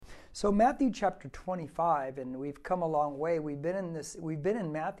So Matthew chapter 25, and we've come a long way. We've been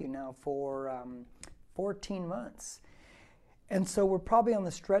in Matthew now for 14 months. And so we're probably on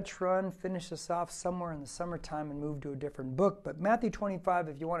the stretch run, finish this off somewhere in the summertime and move to a different book. But Matthew 25,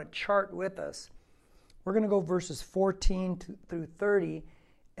 if you want to chart with us, we're going to go verses 14 through 30.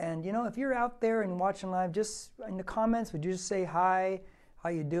 And if you're out there and watching live, just in the comments, would you just say hi, how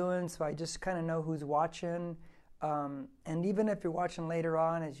you doing? So I just kind of know who's watching. And even if you're watching later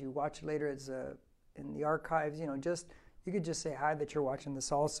on, as you watch it later in the archives, you could just say hi that you're watching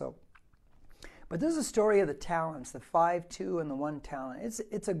this also. But this is a story of the talents, the 5, 2, and the 1 talent.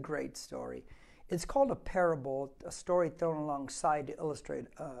 It's a great story. It's called a parable, a story thrown alongside to illustrate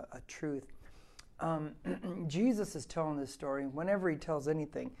a truth. Jesus is telling this story. Whenever he tells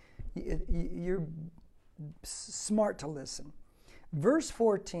anything, you're smart to listen. Verse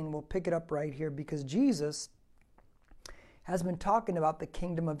 14, we'll pick it up right here because Jesus has been talking about the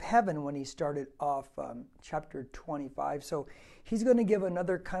kingdom of heaven when he started off chapter 25. So he's going to give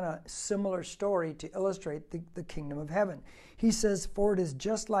another kind of similar story to illustrate the kingdom of heaven. He says, for it is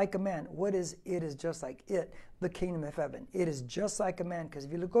just like a man. What is it? Is just like it, the kingdom of heaven. It is just like a man. Because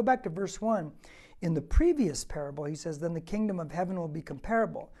if you go back to verse 1, in the previous parable, he says, then the kingdom of heaven will be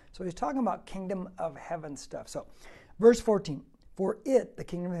comparable. So he's talking about kingdom of heaven stuff. So verse 14, for it, the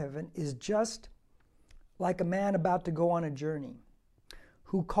kingdom of heaven, is just like a man about to go on a journey,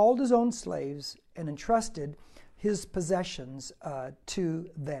 who called his own slaves and entrusted his possessions to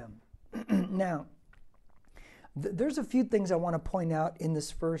them. Now, there's a few things I want to point out in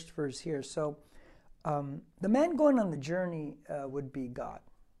this first verse here. So, the man going on the journey would be God.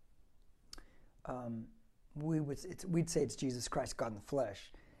 We'd say it's Jesus Christ, God in the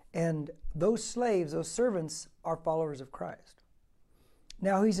flesh. And those slaves, those servants, are followers of Christ.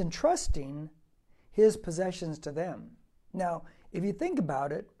 Now, he's entrusting his possessions to them. Now, if you think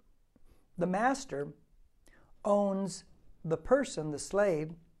about it, the master owns the person, the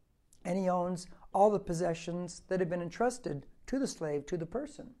slave, and he owns all the possessions that have been entrusted to the slave, to the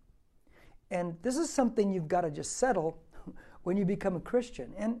person. And this is something you've got to just settle when you become a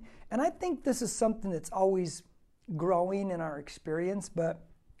Christian. And I think this is something that's always growing in our experience, but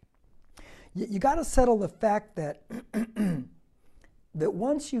you got to settle the fact that that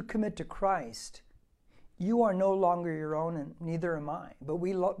once you commit to Christ, you are no longer your own, and neither am I. But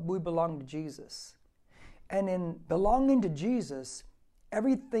we belong to Jesus. And in belonging to Jesus,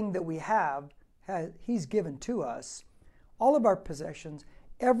 everything that we have, he's given to us. All of our possessions,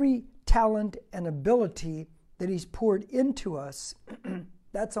 every talent and ability that he's poured into us,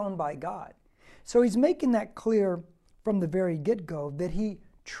 that's owned by God. So he's making that clear from the very get-go that he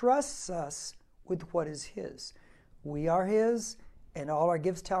trusts us with what is his. We are his, and all our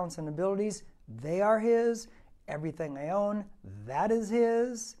gifts, talents, and abilities, they are his. Everything I own, that is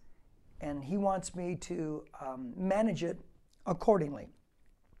his. And he wants me to manage it accordingly.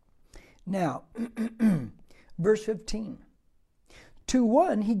 Now, verse 15. To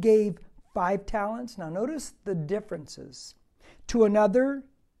one he gave 5 talents. Now notice the differences. To another,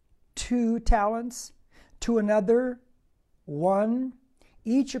 2 talents. To another, 1.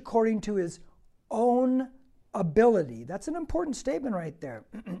 Each according to his own ability. That's an important statement right there.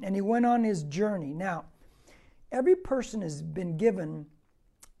 And he went on his journey. Now, every person has been given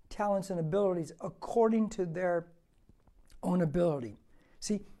talents and abilities according to their own ability.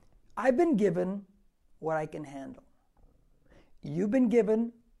 See, I've been given what I can handle. You've been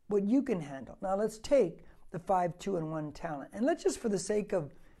given what you can handle. Now let's take the 5, 2, and 1 talent. And let's just, for the sake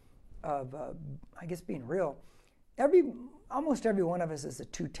of I guess being real, almost every one of us is a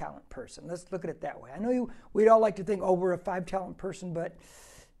 2-talent person. Let's look at it that way. I know we'd all like to think, we're a 5-talent person, but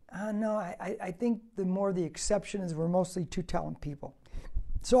no, I think the more the exception is we're mostly 2-talent people.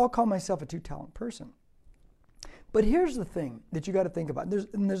 So I'll call myself a 2-talent person. But here's the thing that you got to think about.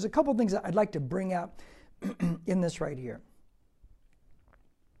 There's a couple things that I'd like to bring out in this right here.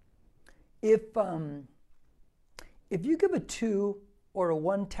 If you give a 2 or a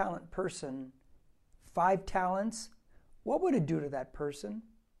 1-talent person 5 talents, what would it do to that person?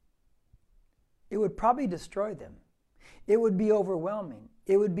 It would probably destroy them. It would be overwhelming.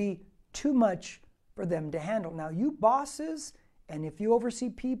 It would be too much for them to handle. Now, you bosses, and if you oversee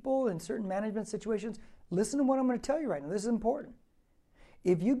people in certain management situations, listen to what I'm going to tell you right now. This is important.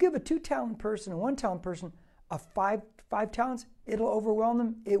 If you give a 2-talent person and 1-talent person a 5 talents, it'll overwhelm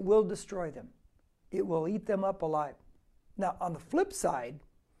them. It will destroy them. It will eat them up alive. Now, on the flip side,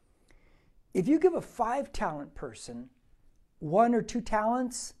 if you give a 5-talent person 1 or 2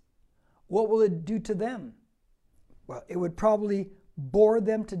 talents, what will it do to them? Well, it would probably bore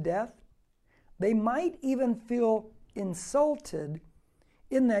them to death. They might even feel insulted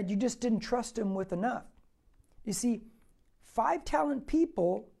in that you just didn't trust him with enough. You see, 5-talent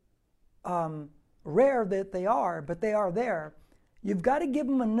people, rare that they are, but they are there. You've got to give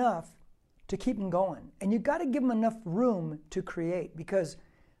them enough to keep them going. And you've got to give them enough room to create, because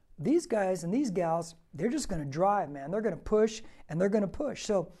these guys and these gals, they're just going to drive, man. They're going to push and they're going to push.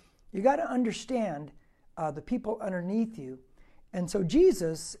 So you got to understand the people underneath you. And so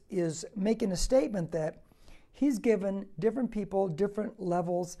Jesus is making a statement that he's given different people different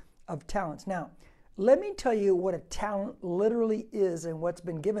levels of talents. Now, let me tell you what a talent literally is and what's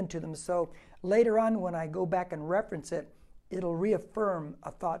been given to them. So later on, when I go back and reference it, it'll reaffirm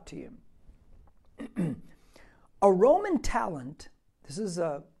a thought to you. A Roman talent, this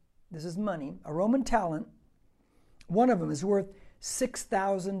is money. A Roman talent, one of them is worth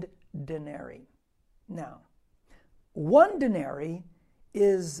 6,000 denarii. Now, 1 denarii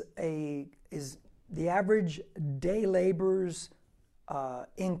is the average day laborer's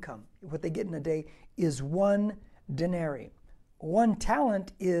income. What they get in a day is 1 denarii. 1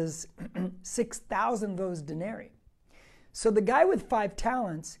 talent is 6,000 of those denarii. So the guy with 5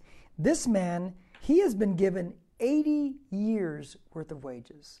 talents, this man, he has been given 80 years worth of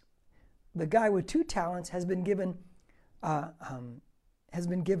wages. The guy with 2 talents has been given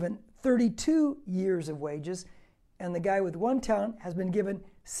 32 years of wages, and the guy with 1 talent has been given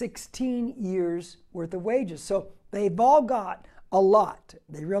 16 years worth of wages. So they've all got a lot.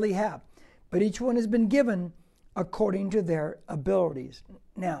 They really have. But each one has been given according to their abilities.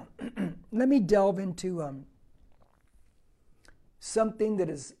 Now, let me delve into something that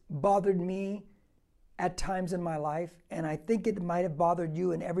has bothered me at times in my life, and I think it might have bothered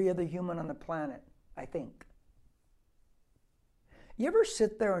you and every other human on the planet, I think. You ever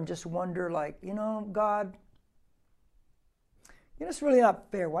sit there and just wonder, like, God, it's really not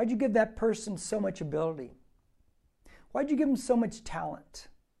fair. Why'd you give that person so much ability? Why'd you give them so much talent?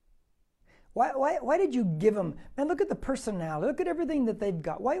 Why did you give them? Man, look at the personality. Look at everything that they've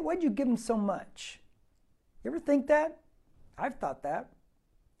got. Why'd you give them so much? You ever think that? I've thought that.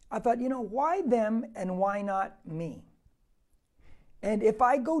 I thought, why them and why not me? And if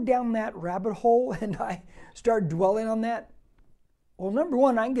I go down that rabbit hole and I start dwelling on that, well, number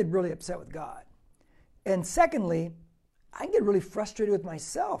one, I can get really upset with God. And secondly, I can get really frustrated with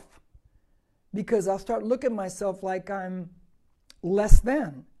myself, because I'll start looking at myself like I'm less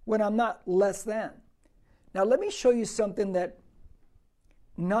than when I'm not less than. Now, let me show you something that,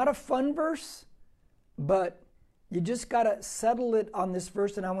 not a fun verse, but you just got to settle it on this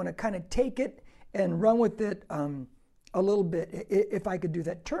verse, and I want to kind of take it and run with it a little bit, if I could do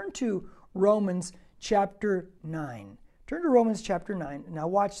that. Turn to Romans chapter 9. Turn to Romans chapter 9. Now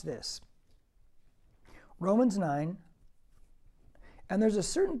watch this. Romans 9. And there's a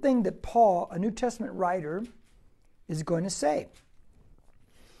certain thing that Paul, a New Testament writer, is going to say.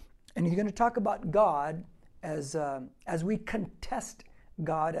 And he's going to talk about God as we contest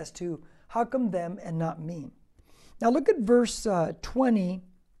God as to how come them and not me. Now look at verse 20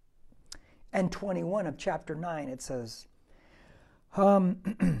 and 21 of chapter 9. It says, on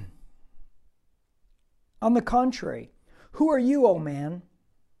the contrary, who are you, O man,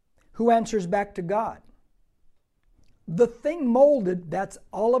 who answers back to God? The thing molded, that's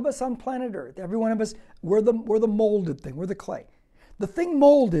all of us on planet Earth. Every one of us, we're the molded thing. We're the clay. The thing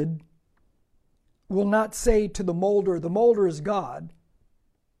molded will not say to the molder is God,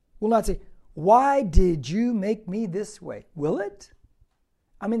 will not say, why did you make me this way? Will it?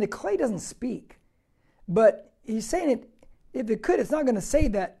 I mean, the clay doesn't speak. But he's saying it, if it could, it's not going to say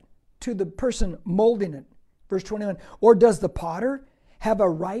that to the person molding it. Verse 21, or does the potter have a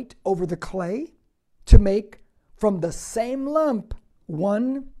right over the clay to make from the same lump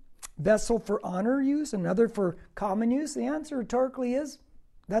one vessel for honor use, another for common use? The answer rhetorically is,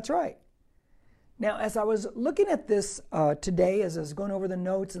 that's right. Now, as I was looking at this today, as I was going over the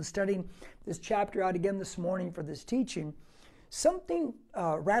notes and studying this chapter out again this morning for this teaching, something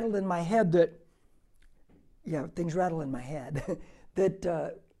rattled in my head things rattle in my head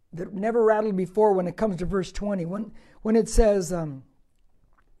that never rattled before when it comes to verse 20. When it says,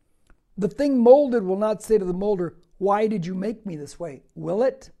 the thing molded will not say to the molder, why did you make me this way? Will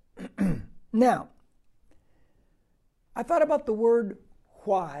it? Now, I thought about the word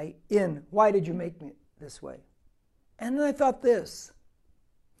why did you make me this way? And then I thought this.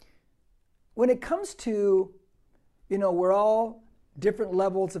 When it comes to, we're all different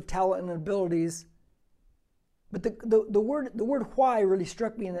levels of talent and abilities, but the word why really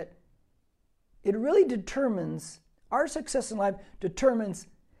struck me in that it really determines, our success in life determines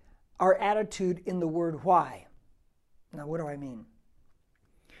our attitude in the word why. Now, what do I mean?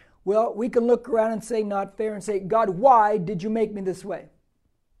 Well, we can look around and say not fair and say, God, why did you make me this way?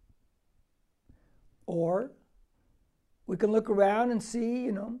 Or we can look around and see,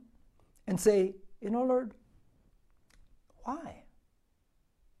 and say, Lord, why?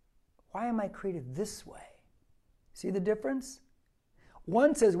 Why am I created this way? See the difference?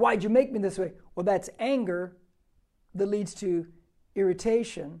 One says, why'd you make me this way? Well, that's anger that leads to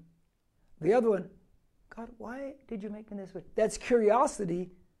irritation. The other one, God, why did you make me this way? That's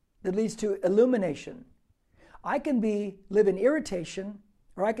curiosity that leads to illumination. I can live in irritation,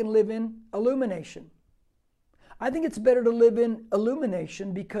 or I can live in illumination. I think it's better to live in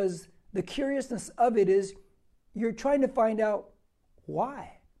illumination because the curiousness of it is you're trying to find out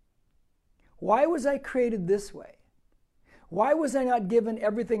why. Why was I created this way? Why was I not given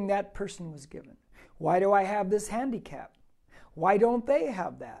everything that person was given? Why do I have this handicap? Why don't they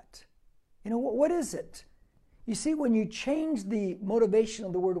have that? What is it? You see, when you change the motivation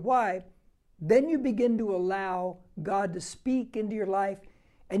of the word why, then you begin to allow God to speak into your life,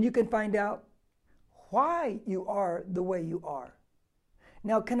 and you can find out why you are the way you are.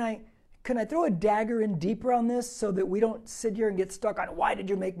 Now, can I throw a dagger in deeper on this so that we don't sit here and get stuck on why did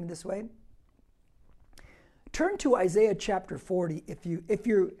you make me this way? Turn to Isaiah chapter 40 if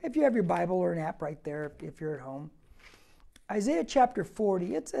you have your Bible or an app right there if you're at home. Isaiah chapter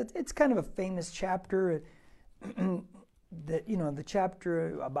 40, it's kind of a famous chapter. That the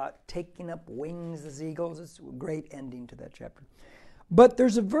chapter about taking up wings as eagles. It's a great ending to that chapter. But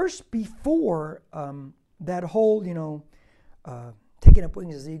there's a verse before that whole taking up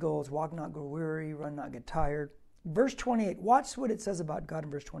wings as eagles, walk not go weary, run not get tired. Verse 28. Watch what it says about God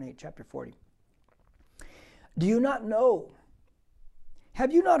in verse 28, chapter 40. Do you not know?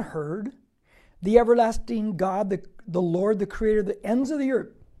 Have you not heard? The everlasting God, the Lord, the Creator, the ends of the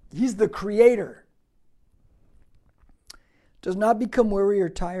earth. He's the Creator. Does not become weary or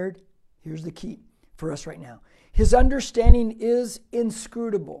tired. Here's the key for us right now. His understanding is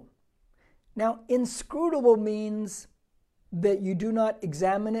inscrutable. Now, inscrutable means that you do not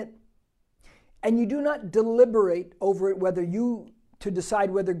examine it and you do not deliberate over it to decide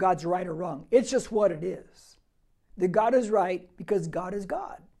whether God's right or wrong. It's just what it is. That God is right because God is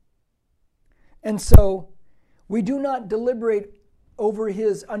God. And so we do not deliberate over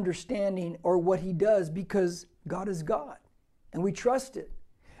his understanding or what he does because God is God. And we trust it.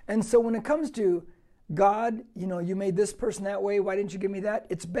 And so when it comes to God, you made this person that way, why didn't you give me that?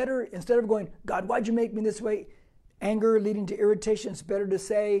 It's better, instead of going, God, why'd you make me this way? Anger leading to irritation, it's better to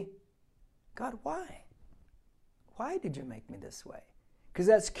say, God, why? Why did you make me this way? Because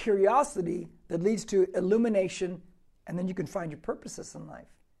that's curiosity that leads to illumination, and then you can find your purposes in life.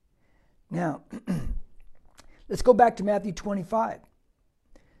 Now, let's go back to Matthew 25.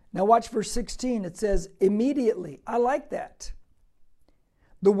 Now watch verse 16. It says, immediately. I like that.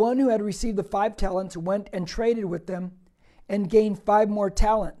 The one who had received the 5 talents went and traded with them and gained 5 more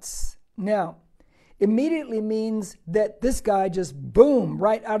talents. Now, immediately means that this guy just boom,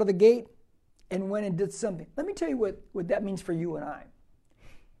 right out of the gate and went and did something. Let me tell you what that means for you and I.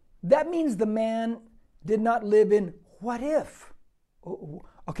 That means the man did not live in what if.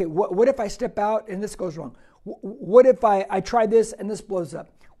 Okay, what if I step out and this goes wrong? What if I try this and this blows up?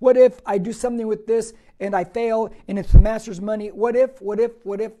 What if I do something with this and I fail and it's the master's money? What if?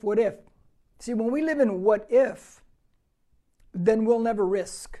 See, when we live in what if, then we'll never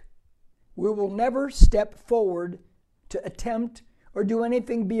risk. We will never step forward to attempt or do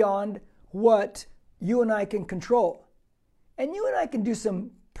anything beyond what you and I can control. And you and I can do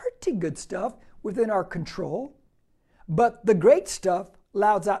some pretty good stuff within our control, but the great stuff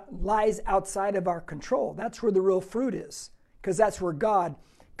lies outside of our control. That's where the real fruit is, because that's where God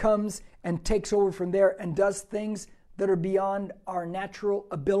comes and takes over from there and does things that are beyond our natural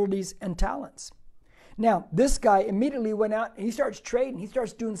abilities and talents. Now, this guy immediately went out and he starts trading. He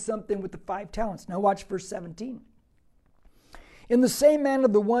starts doing something with the 5 talents. Now watch verse 17. In the same manner,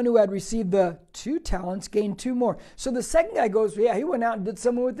 the one who had received the 2 talents gained 2 more. So the second guy goes, yeah, he went out and did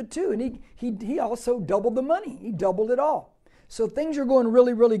something with the 2, and he also doubled the money. He doubled it all. So things are going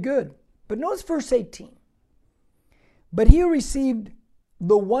really, really good. But notice verse 18. But he who received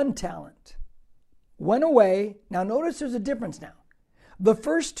the 1 talent went away. Now notice there's a difference now. The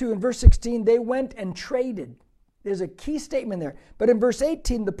first 2 in verse 16, they went and traded. There's a key statement there. But in verse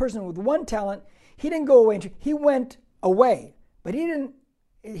 18, the person with 1 talent, he didn't go away. He went away. But he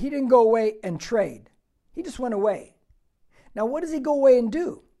didn't go away and trade. He just went away. Now what does he go away and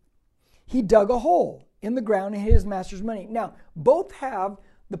do? He dug a hole in the ground and hid his master's money. Now, both have,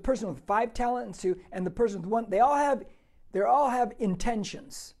 the person with 5 talents and 2 and the person with 1, they all have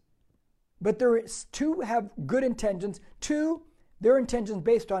intentions. But 2 have good intentions. 2, their intentions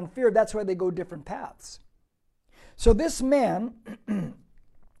based on fear. That's why they go different paths. So this man,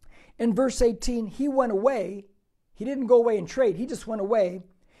 in verse 18, he went away. He didn't go away and trade. He just went away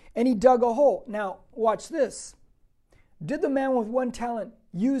and he dug a hole. Now, watch this. Did the man with 1 talent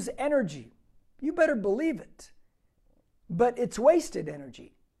use energy? You better believe it. But it's wasted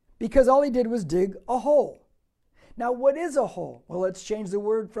energy because all he did was dig a hole. Now, what is a hole? Well, let's change the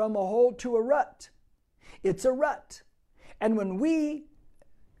word from a hole to a rut. It's a rut. And when we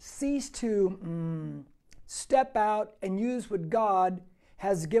cease to step out and use what God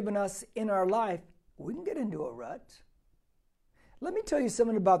has given us in our life, we can get into a rut. Let me tell you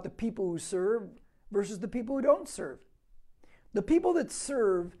something about the people who serve versus the people who don't serve. The people that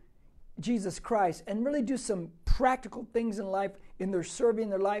serve Jesus Christ and really do some practical things in life, in their serving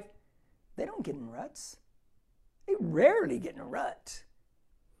their life, they don't get in ruts. They rarely get in a rut.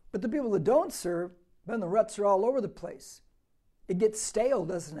 But the people that don't serve, then the ruts are all over the place. It gets stale,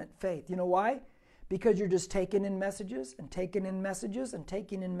 doesn't it, faith? You know why? Because you're just taking in messages and taking in messages and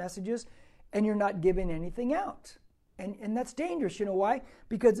taking in messages, and you're not giving anything out. And that's dangerous. You know why?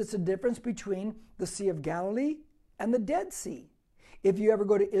 Because it's a difference between the Sea of Galilee and the Dead Sea. If you ever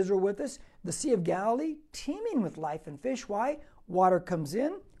go to Israel with us, the Sea of Galilee, teeming with life and fish. Why? Water comes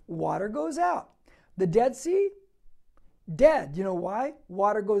in, water goes out. The Dead Sea, dead. You know why?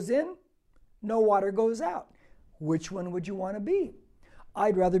 Water goes in, no water goes out. Which one would you want to be?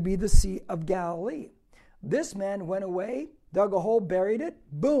 I'd rather be the Sea of Galilee. This man went away, dug a hole, buried it,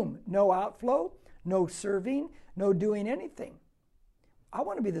 boom, no outflow, no serving, no doing anything. I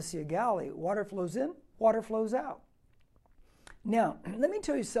want to be the Sea of Galilee. Water flows in, water flows out. Now, let me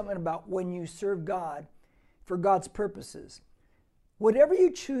tell you something about when you serve God for God's purposes. Whatever you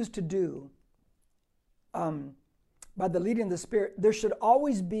choose to do by the leading of the Spirit, there should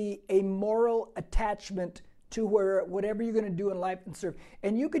always be a moral attachment to whatever you're going to do in life and serve.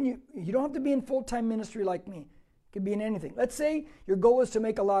 And you don't have to be in full-time ministry like me. It could be in anything. Let's say your goal is to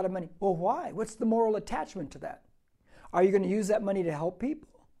make a lot of money. Well, why? What's the moral attachment to that? Are you going to use that money to help people?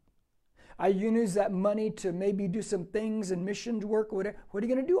 Are you going to use that money to maybe do some things and missions work or whatever? What are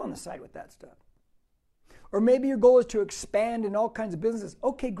you going to do on the side with that stuff? Or maybe your goal is to expand in all kinds of businesses.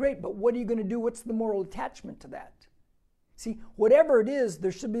 Okay, great, but what are you going to do? What's the moral attachment to that? See, whatever it is,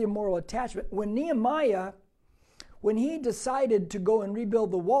 there should be a moral attachment. When Nehemiah, when he decided to go and rebuild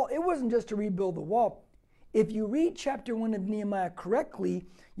the wall, it wasn't just to rebuild the wall. If you read chapter 1 of Nehemiah correctly,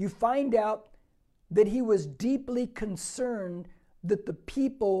 you find out that he was deeply concerned that the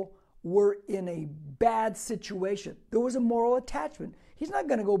people were in a bad situation. There was a moral attachment. He's not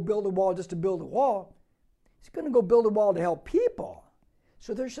going to go build a wall just to build a wall. He's going to go build a wall to help people.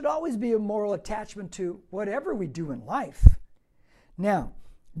 So there should always be a moral attachment to whatever we do in life. Now,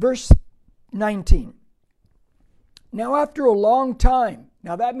 verse 19. Now after a long time,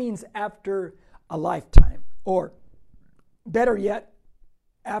 now that means after a lifetime, or better yet,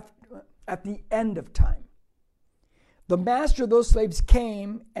 at the end of time, the master of those slaves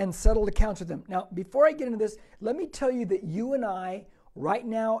came and settled accounts with them. Now, before I get into this, let me tell you that you and I, right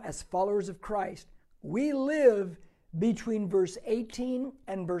now as followers of Christ, we live between verse 18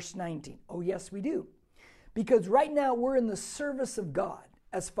 and verse 19. Oh, yes, we do. Because right now we're in the service of God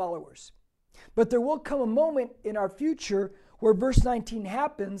as followers. But there will come a moment in our future where verse 19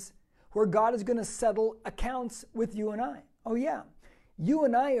 happens, where God is going to settle accounts with you and I. Oh, yeah. You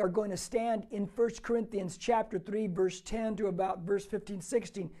and I are going to stand in 1 Corinthians chapter 3, verse 10 to about verse 15,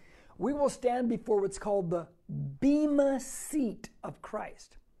 16. We will stand before what's called the bema seat of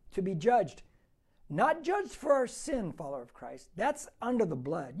Christ to be judged. Not judged for our sin, follower of Christ. That's under the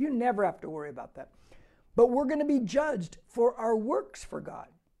blood. You never have to worry about that. But we're going to be judged for our works for God.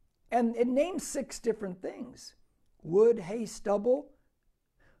 And it names 6 different things: wood, hay, stubble,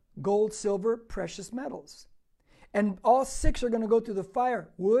 gold, silver, precious metals. And all 6 are going to go through the fire.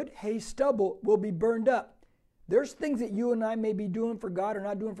 Wood, hay, stubble will be burned up. There's things that you and I may be doing for God or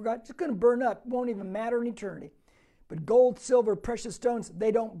not doing for God. It's going to burn up. It won't even matter in eternity. But gold, silver, precious stones,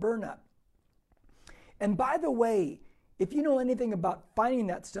 they don't burn up. And by the way, if you know anything about finding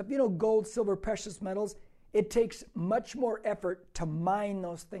that stuff, you know gold, silver, precious metals, it takes much more effort to mine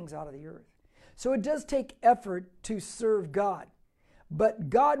those things out of the earth. So it does take effort to serve God. But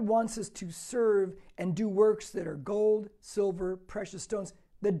God wants us to serve and do works that are gold, silver, precious stones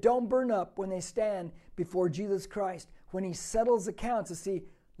that don't burn up when they stand before Jesus Christ, when he settles accounts to see,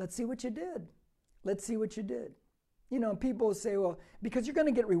 let's see what you did. Let's see what you did. You know, people say, well, because you're going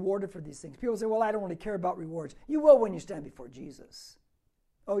to get rewarded for these things. People say, well, I don't really care about rewards. You will when you stand before Jesus.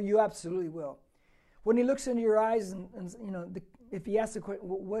 Oh, you absolutely will. When he looks into your eyes and you know, if he asks the question,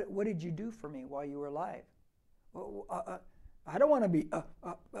 what did you do for me while you were alive? I don't want to be.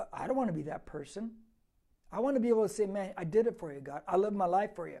 I don't want to be that person. I want to be able to say, man, I did it for you, God. I lived my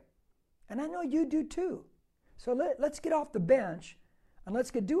life for you. And I know you do too. So let's get off the bench and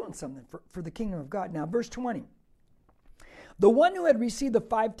let's get doing something for the kingdom of God. Now, verse 20. The one who had received the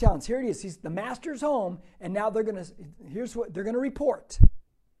 5 talents, here it is. He's the master's home, and now here's what they're going to report.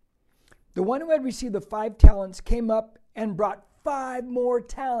 The one who had received the 5 talents came up and brought 5 more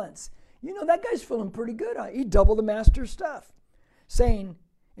talents. You know, that guy's feeling pretty good. He doubled the master's stuff. Saying,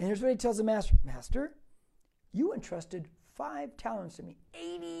 and here's what he tells the master. Master, you entrusted 5 talents to me.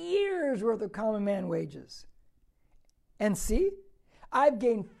 80 years worth of common man wages. And see, I've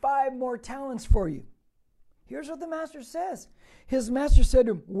gained 5 more talents for you. Here's what the master says. His master said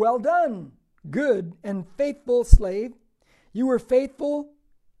to him, well done, good and faithful slave. You were faithful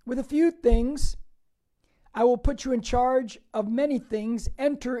with a few things. I will put you in charge of many things.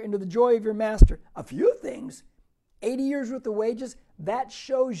 Enter into the joy of your master. A few things? 80 years worth of wages? That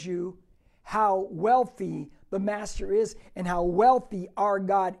shows you how wealthy the master is and how wealthy our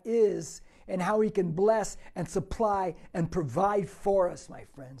God is and how he can bless and supply and provide for us, my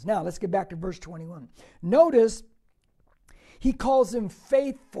friends. Now, let's get back to verse 21. Notice he calls him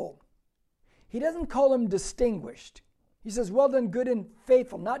faithful. He doesn't call him distinguished. He says, well done, good and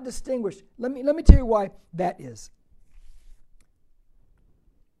faithful, not distinguished. Let me tell you why that is.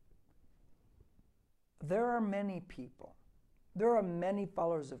 There are many people, there are many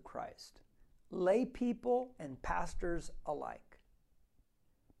followers of Christ, lay people and pastors alike,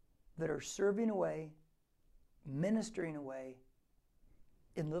 that are serving away, ministering away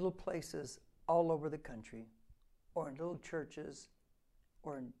in little places all over the country, or in little churches,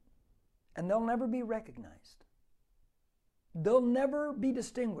 and they'll never be recognized. They'll never be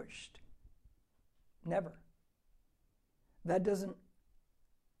distinguished. Never. That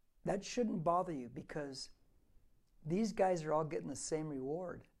shouldn't bother you, because these guys are all getting the same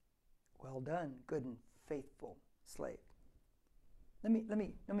reward. Well done, good and faithful slave. Let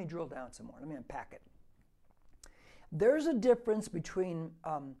me drill down some more. Let me unpack it. There's a difference between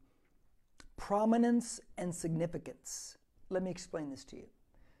prominence and significance. Let me explain this to you.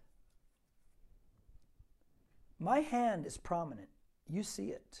 My hand is prominent. You see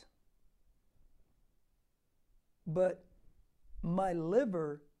it. But my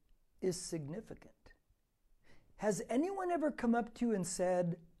liver is significant. Has anyone ever come up to you and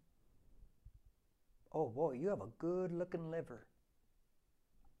said, oh boy, you have a good looking liver?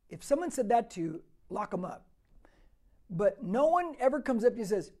 If someone said that to you, lock them up. But no one ever comes up to you and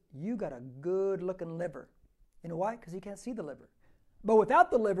says, you got a good looking liver. You know why? Because he can't see the liver. But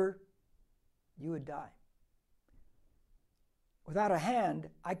without the liver, you would die. Without a hand,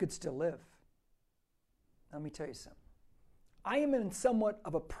 I could still live. Let me tell you something. I am in somewhat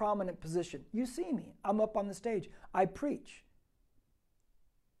of a prominent position. You see me. I'm up on the stage. I preach.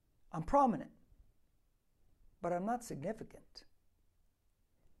 I'm prominent. But I'm not significant.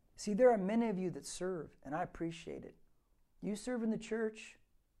 See, there are many of you that serve, and I appreciate it. You serve in the church.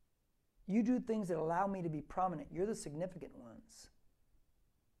 You do things that allow me to be prominent. You're the significant ones.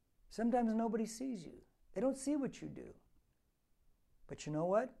 Sometimes nobody sees you. They don't see what you do. But you know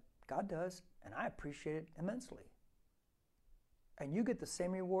what? God does, and I appreciate it immensely. And you get the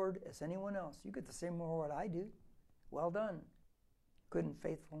same reward as anyone else. You get the same reward I do. Well done, good and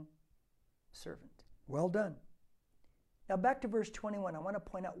faithful servant. Well done. Now back to verse 21. I want to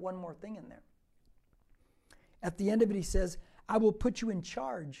point out one more thing in there. At the end of it, he says, I will put you in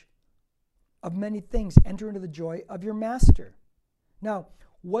charge of many things. Enter into the joy of your master. Now,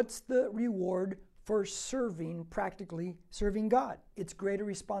 what's the reward for practically serving God? It's greater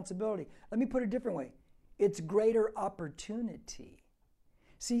responsibility. Let me put it a different way. It's greater opportunity.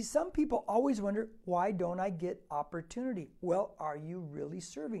 See, some people always wonder, why don't I get opportunity? Well, are you really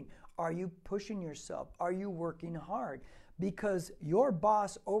serving? Are you pushing yourself? Are you working hard? Because your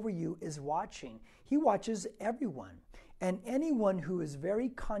boss over you is watching. He watches everyone. And anyone who is very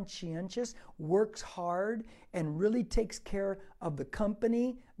conscientious, works hard, and really takes care of the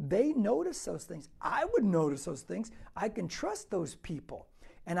company, they notice those things. I would notice those things. I can trust those people.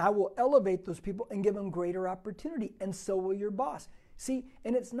 And I will elevate those people and give them greater opportunity. And so will your boss. See,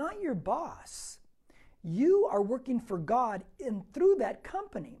 and it's not your boss. You are working for God through that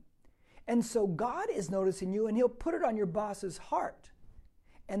company. And so God is noticing you, and he'll put it on your boss's heart.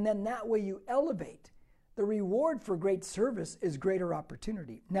 And then that way you elevate. The reward for great service is greater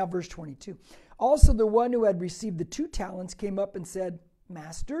opportunity. Now, verse 22. Also, the one who had received the 2 talents came up and said,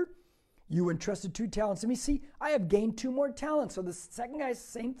 Master, you entrusted 2 talents to me. See, I have gained 2 more talents. So the second guy,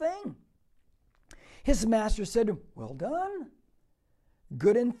 same thing. His master said to him, well done,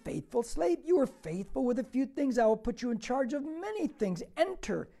 good and faithful slave. You were faithful with a few things. I will put you in charge of many things.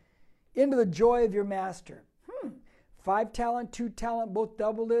 Enter into the joy of your master. 5 talent, 2 talent, both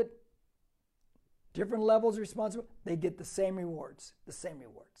doubled it. different levels of responsibility, they get the same rewards,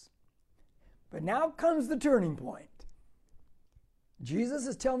 But now comes the turning point. Jesus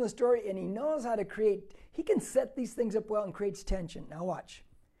is telling the story, and he knows how to create, he can set these things up well and creates tension. Now watch.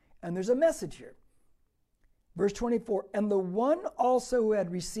 And there's a message here. Verse 24, and the one also who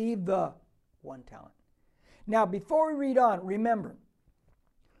had received the 1 talent. Now, before we read on, remember,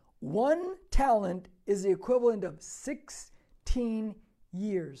 1 talent is the equivalent of 16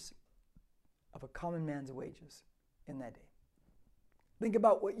 years of a common man's wages in that day. Think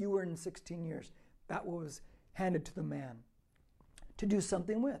about what you were in 16 years. That was handed to the man to do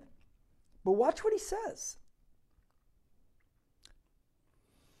something with. But watch what he says.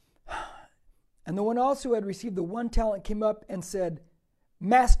 And the one also who had received the 1 talent came up and said,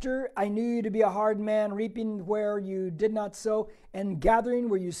 Master, I knew you to be a hard man, reaping where you did not sow, and gathering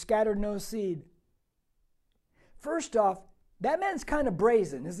where you scattered no seed. First off, that man's kind of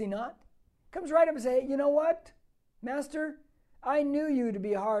brazen, is he not? Comes right up and says, you know what, Master, I knew you to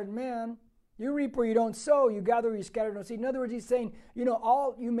be a hard man. You reap where you don't sow, you gather where you scatter no seed. In other words, he's saying,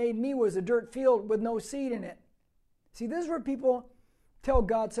 all you made me was a dirt field with no seed in it. See, this is where people tell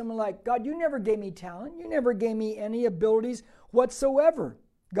God something like, God, you never gave me talent. You never gave me any abilities whatsoever.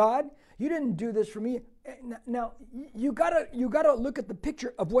 God, you didn't do this for me. Now, you gotta look at the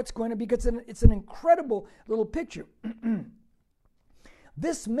picture of what's going to be, because it's an incredible little picture.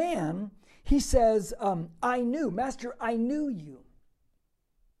 This man, he says, Master, I knew you.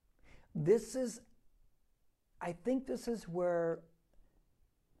 I think this is where,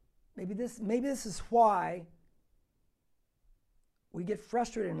 maybe this is why we get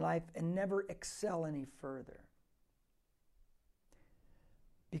frustrated in life and never excel any further.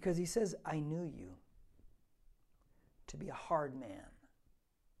 Because he says, I knew you to be a hard man,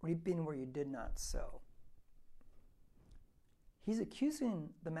 reaping where you did not sow. He's accusing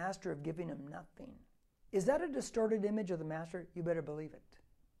the master of giving him nothing. Is that a distorted image of the master? You better believe it.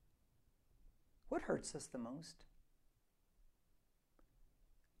 What hurts us the most?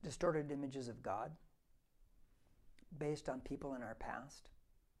 Distorted images of God based on people in our past.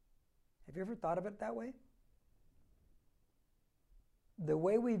 Have you ever thought of it that way? The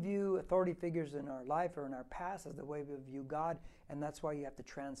way we view authority figures in our life or in our past is the way we view God, and that's why you have to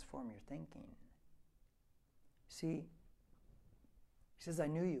transform your thinking. See, he says, I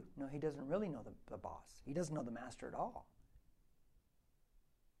knew you. No, he doesn't really know the boss. He doesn't know the master at all.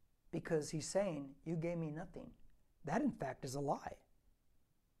 Because he's saying, you gave me nothing. That, in fact, is a lie.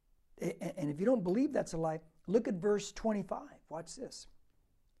 And if you don't believe that's a lie, look at verse 25. Watch this.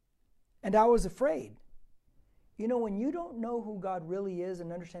 And I was afraid. When you don't know who God really is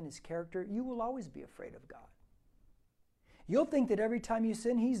and understand his character, you will always be afraid of God. You'll think that every time you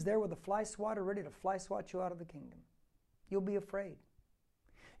sin, he's there with a fly swatter ready to fly swat you out of the kingdom. You'll be afraid.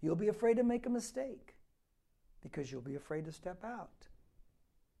 You'll be afraid to make a mistake because you'll be afraid to step out.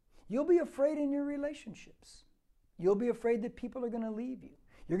 You'll be afraid in your relationships. You'll be afraid that people are going to leave you.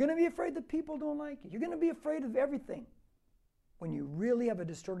 You're going to be afraid that people don't like you. You're going to be afraid of everything when you really have a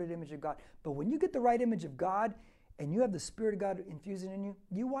distorted image of God. But when you get the right image of God and you have the Spirit of God infusing in you,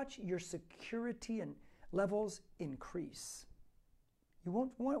 you watch your security and levels increase. You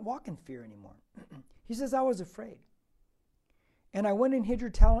won't walk in fear anymore. He says, I was afraid. And I went and hid your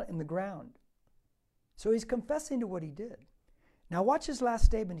talent in the ground. So he's confessing to what he did. Now watch his last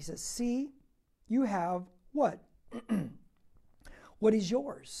statement. He says, see, you have what? What is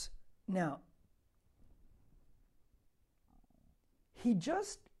yours? Now, he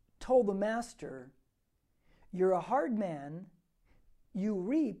just told the master, you're a hard man, you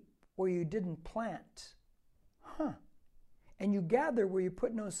reap where you didn't plant. And you gather where you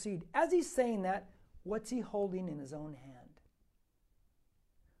put no seed. As he's saying that, what's he holding in his own hand?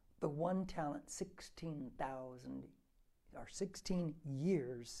 The 1 talent, 16,000 or 16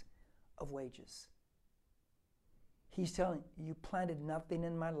 years of wages. He's telling you planted nothing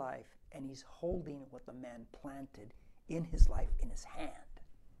in my life, and he's holding what the man planted in his life in his hand.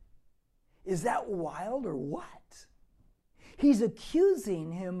 Is that wild or what? He's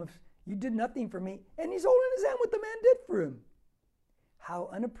accusing him of, you did nothing for me, and he's holding his hand what the man did for him. How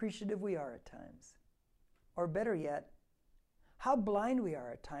unappreciative we are at times. Or better yet, how blind we are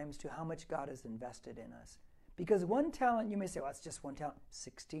at times to how much God has invested in us. Because 1 talent, you may say, well, it's just 1 talent.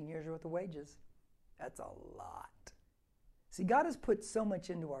 16 years worth of wages. That's a lot. See, God has put so much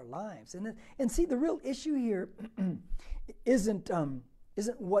into our lives. And see, the real issue here isn't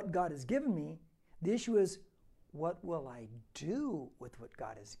what God has given me. The issue is, what will I do with what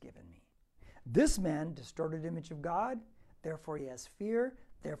God has given me? This man, distorted image of God, therefore he has fear,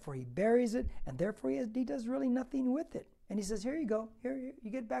 therefore he buries it, and therefore he does really nothing with it. And he says, here you go. Here, you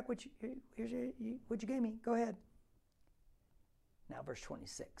get back what you gave me. Go ahead. Now verse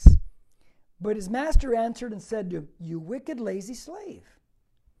 26. But his master answered and said to him, you wicked, lazy slave.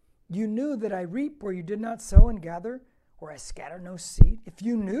 You knew that I reap where you did not sow and gather where I scatter no seed. If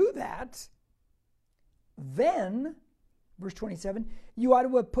you knew that, then, verse 27, you ought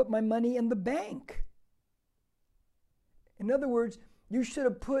to have put my money in the bank. In other words, you should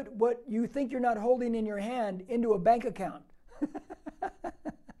have put what you think you're not holding in your hand into a bank account.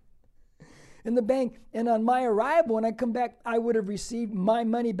 In the bank. And on my arrival, when I come back, I would have received my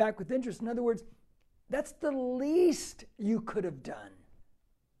money back with interest. In other words, that's the least you could have done.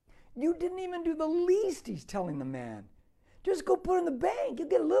 You didn't even do the least, he's telling the man. Just go put it in the bank. You'll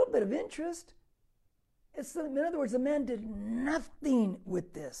get a little bit of interest. In other words, the man did nothing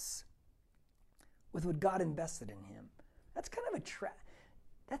with this, with what God invested in him. That's kind of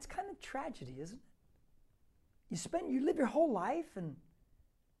tragedy, isn't it? You live your whole life and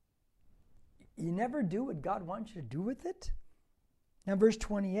you never do what God wants you to do with it. Now, verse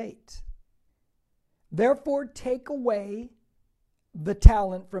 28. Therefore, take away the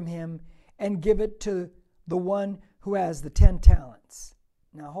talent from him and give it to the one who has the 10 talents.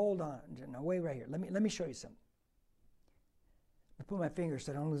 Now, hold on. Now, wait right here. Let me show you something. I put my finger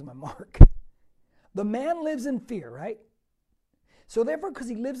so I don't lose my mark. The man lives in fear, right? So therefore, because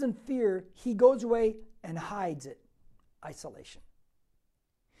he lives in fear, he goes away and hides it. Isolation.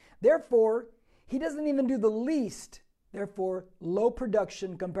 Therefore, he doesn't even do the least. Therefore, low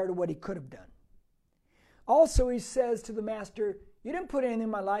production compared to what he could have done. Also, he says to the master, you didn't put anything in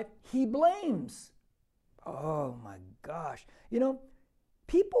my life. He blames. Oh my gosh. You know,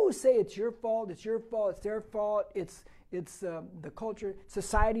 people who say it's your fault, it's their fault, it's the culture,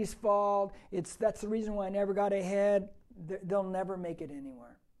 society's fault, that's the reason why I never got ahead, they'll never make it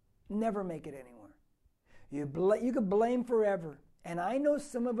anywhere. Never make it anywhere. You could blame forever. And I know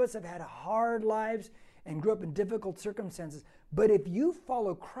some of us have had hard lives and grew up in difficult circumstances, but if you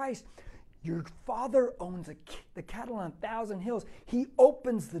follow Christ, your Father owns the cattle on 1,000 hills. He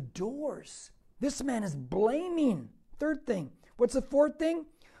opens the doors. This man is blaming. Third thing. What's the fourth thing?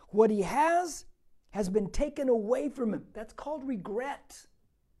 What he has been taken away from him. That's called regret.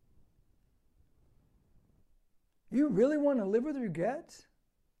 You really want to live with regret?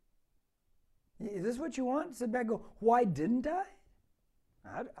 Is this what you want? Sit back and go, why didn't I?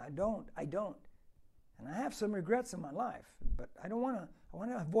 I don't. And I have some regrets in my life, but I want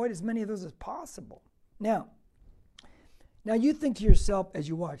to avoid as many of those as possible. Now you think to yourself as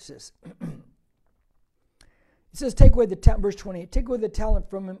you watch this. It says, take away verse 28, take away the talent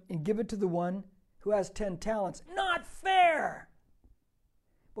from him and give it to the one who has 10 talents. Not fair!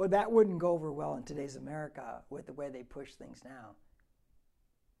 Boy, that wouldn't go over well in today's America with the way they push things now.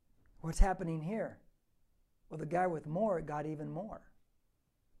 What's happening here? Well, the guy with more got even more.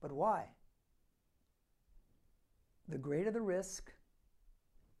 But why? The greater the risk,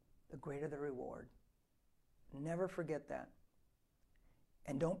 the greater the reward. Never forget that.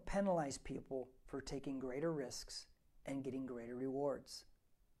 And don't penalize people for taking greater risks and getting greater rewards.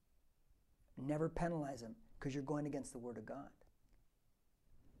 Never penalize them because you're going against the Word of God.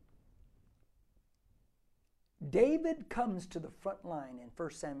 David comes to the front line in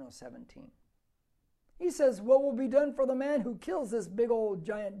 1 Samuel 17. He says, what will be done for the man who kills this big old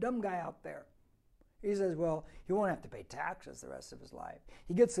giant dumb guy out there? He says, well, he won't have to pay taxes the rest of his life.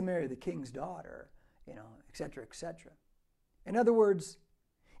 He gets to marry the king's daughter, et cetera, et cetera. In other words,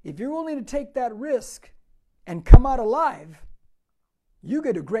 if you're willing to take that risk and come out alive, you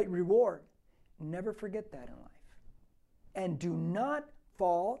get a great reward. Never forget that in life. And do not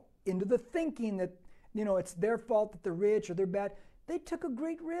fall into the thinking that, it's their fault that they're rich or they're bad. They took a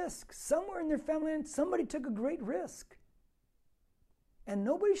great risk. Somewhere in their family, somebody took a great risk. And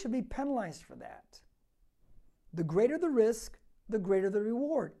nobody should be penalized for that. The greater the risk, the greater the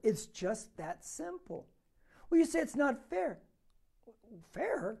reward. It's just that simple. Well, you say it's not fair.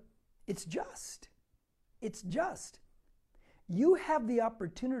 Fair? It's just. It's just. You have the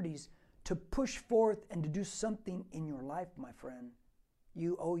opportunities to push forth and to do something in your life, my friend.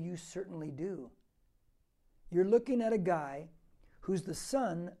 You certainly do. You're looking at a guy who's the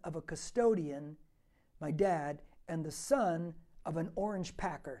son of a custodian, my dad, and the son of an orange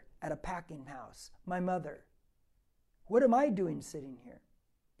packer at a packing house, my mother. What am I doing sitting here?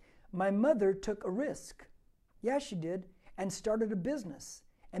 My mother took a risk. Yeah, she did, and started a business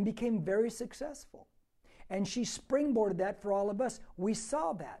and became very successful. And she springboarded that for all of us. We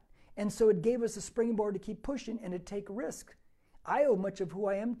saw that. And so it gave us a springboard to keep pushing and to take risk. I owe much of who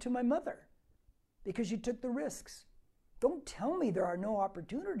I am to my mother because she took the risks. Don't tell me there are no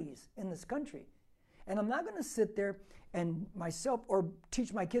opportunities in this country. And I'm not going to sit there and myself, or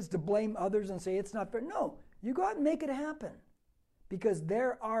teach my kids to blame others and say it's not fair. No, you go out and make it happen, because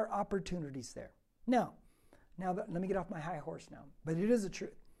there are opportunities there. Now let me get off my high horse now, but it is the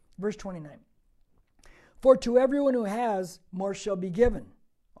truth. Verse 29. For to everyone who has, more shall be given.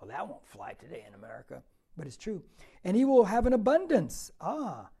 Well, that won't fly today in America, but it's true. And he will have an abundance.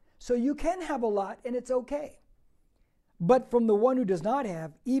 So you can have a lot, and it's okay. But from the one who does not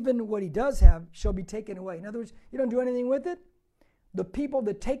have, even what he does have shall be taken away. In other words, you don't do anything with it. The people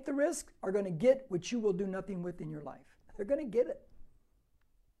that take the risk are going to get what you will do nothing with in your life. They're going to get it.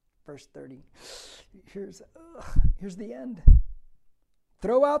 Verse 30. Here's the end.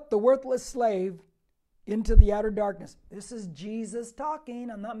 Throw out the worthless slave into the outer darkness. This is Jesus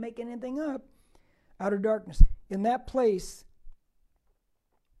talking. I'm not making anything up. Outer darkness. In that place,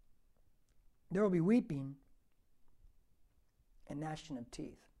 there will be weeping and gnashing of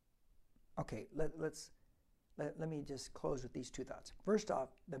teeth. Okay, let me just close with these two thoughts. First off,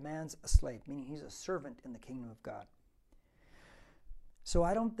 the man's a slave, meaning he's a servant in the kingdom of God. So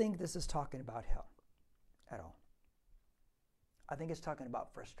I don't think this is talking about hell at all. I think it's talking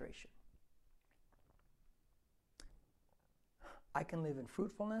about frustration. I can live in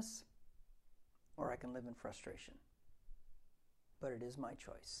fruitfulness, or I can live in frustration. But it is my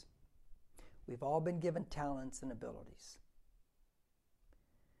choice. We've all been given talents and abilities.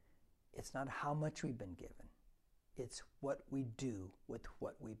 It's not how much we've been given. It's what we do with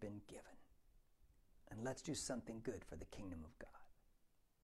what we've been given. And let's do something good for the kingdom of God.